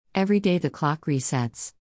Every day the clock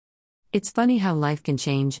resets. It's funny how life can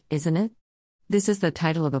change, isn't it? This is the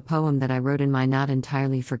title of a poem that I wrote in my not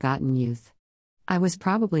entirely forgotten youth. I was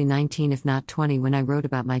probably 19 if not 20 when I wrote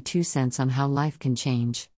about my 2 cents on how life can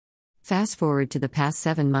change. Fast forward to the past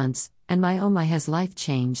 7 months, and my oh my has life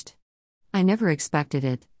changed. I never expected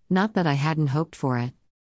it, not that I hadn't hoped for it.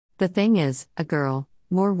 The thing is, a girl,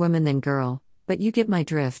 more woman than girl, but you get my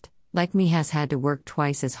drift, like me has had to work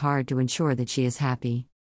twice as hard to ensure that she is happy.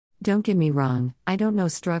 Don't get me wrong, I don't know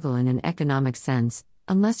struggle in an economic sense,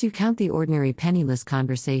 unless you count the ordinary penniless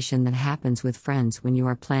conversation that happens with friends when you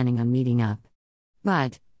are planning on meeting up.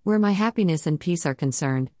 But, where my happiness and peace are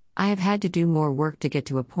concerned, I have had to do more work to get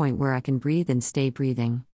to a point where I can breathe and stay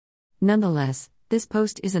breathing. Nonetheless, this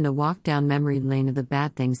post isn't a walk down memory lane of the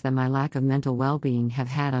bad things that my lack of mental well-being have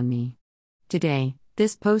had on me. Today,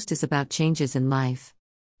 this post is about changes in life.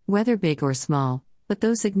 Whether big or small, but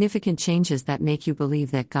those significant changes that make you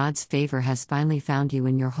believe that God's favor has finally found you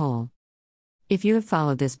in your hole. If you have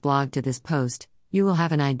followed this blog to this post, you will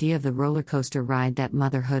have an idea of the roller coaster ride that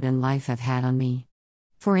motherhood and life have had on me.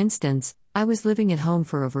 For instance, I was living at home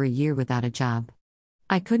for over a year without a job.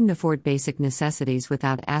 I couldn't afford basic necessities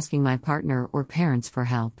without asking my partner or parents for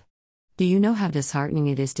help. Do you know how disheartening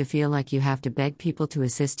it is to feel like you have to beg people to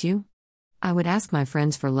assist you? I would ask my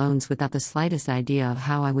friends for loans without the slightest idea of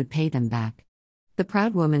how I would pay them back. The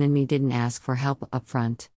proud woman in me didn't ask for help up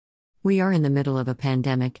front. We are in the middle of a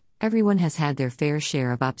pandemic, everyone has had their fair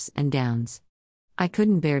share of ups and downs. I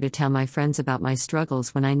couldn't bear to tell my friends about my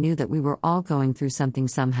struggles when I knew that we were all going through something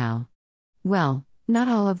somehow. Well, not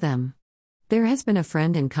all of them. There has been a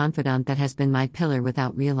friend and confidant that has been my pillar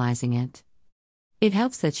without realizing it. It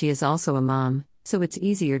helps that she is also a mom, so it's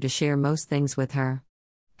easier to share most things with her.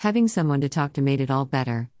 Having someone to talk to made it all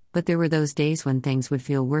better, but there were those days when things would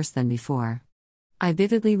feel worse than before. I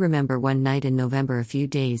vividly remember one night in November, a few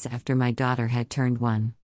days after my daughter had turned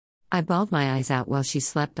 1. I bawled my eyes out while she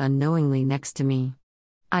slept unknowingly next to me.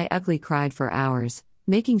 I ugly cried for hours,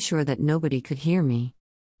 making sure that nobody could hear me.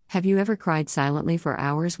 Have you ever cried silently for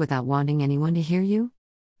hours without wanting anyone to hear you?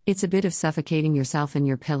 It's a bit of suffocating yourself in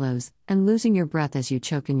your pillows, and losing your breath as you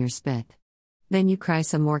choke in your spit. Then you cry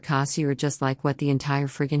some more 'cause you're just like, what the entire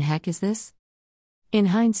friggin' heck is this? In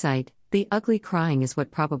hindsight, the ugly crying is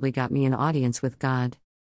what probably got me an audience with God.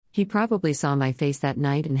 He probably saw my face that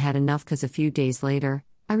night and had enough, 'cause a few days later,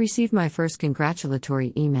 I received my first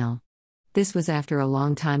congratulatory email. This was after a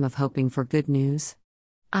long time of hoping for good news.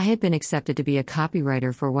 I had been accepted to be a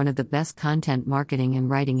copywriter for one of the best content marketing and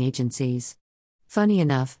writing agencies. Funny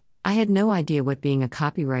enough, I had no idea what being a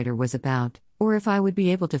copywriter was about, or if I would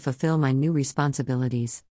be able to fulfill my new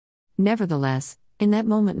responsibilities. Nevertheless, in that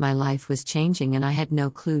moment my life was changing and I had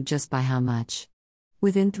no clue just by how much.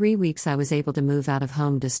 Within 3 weeks I was able to move out of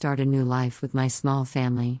home to start a new life with my small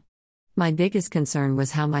family. My biggest concern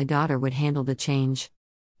was how my daughter would handle the change.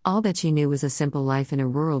 All that she knew was a simple life in a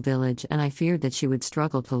rural village, and I feared that she would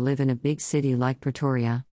struggle to live in a big city like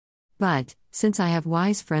Pretoria. But, since I have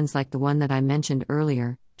wise friends like the one that I mentioned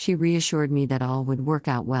earlier, she reassured me that all would work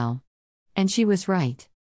out well. And she was right.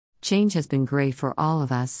 Change has been great for all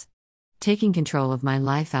of us. Taking control of my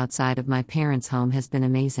life outside of my parents' home has been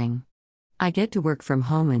amazing. I get to work from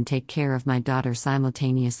home and take care of my daughter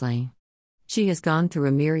simultaneously. She has gone through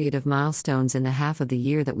a myriad of milestones in the half of the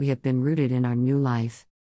year that we have been rooted in our new life.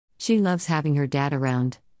 She loves having her dad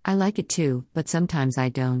around. I like it too, but sometimes I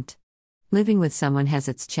don't. Living with someone has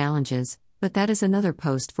its challenges, but that is another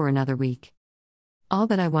post for another week. All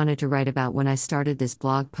that I wanted to write about when I started this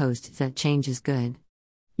blog post is that change is good.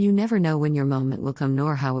 You never know when your moment will come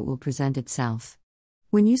nor how it will present itself.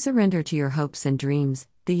 When you surrender to your hopes and dreams,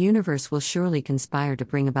 the universe will surely conspire to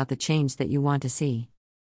bring about the change that you want to see.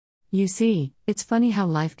 You see, it's funny how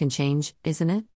life can change, isn't it?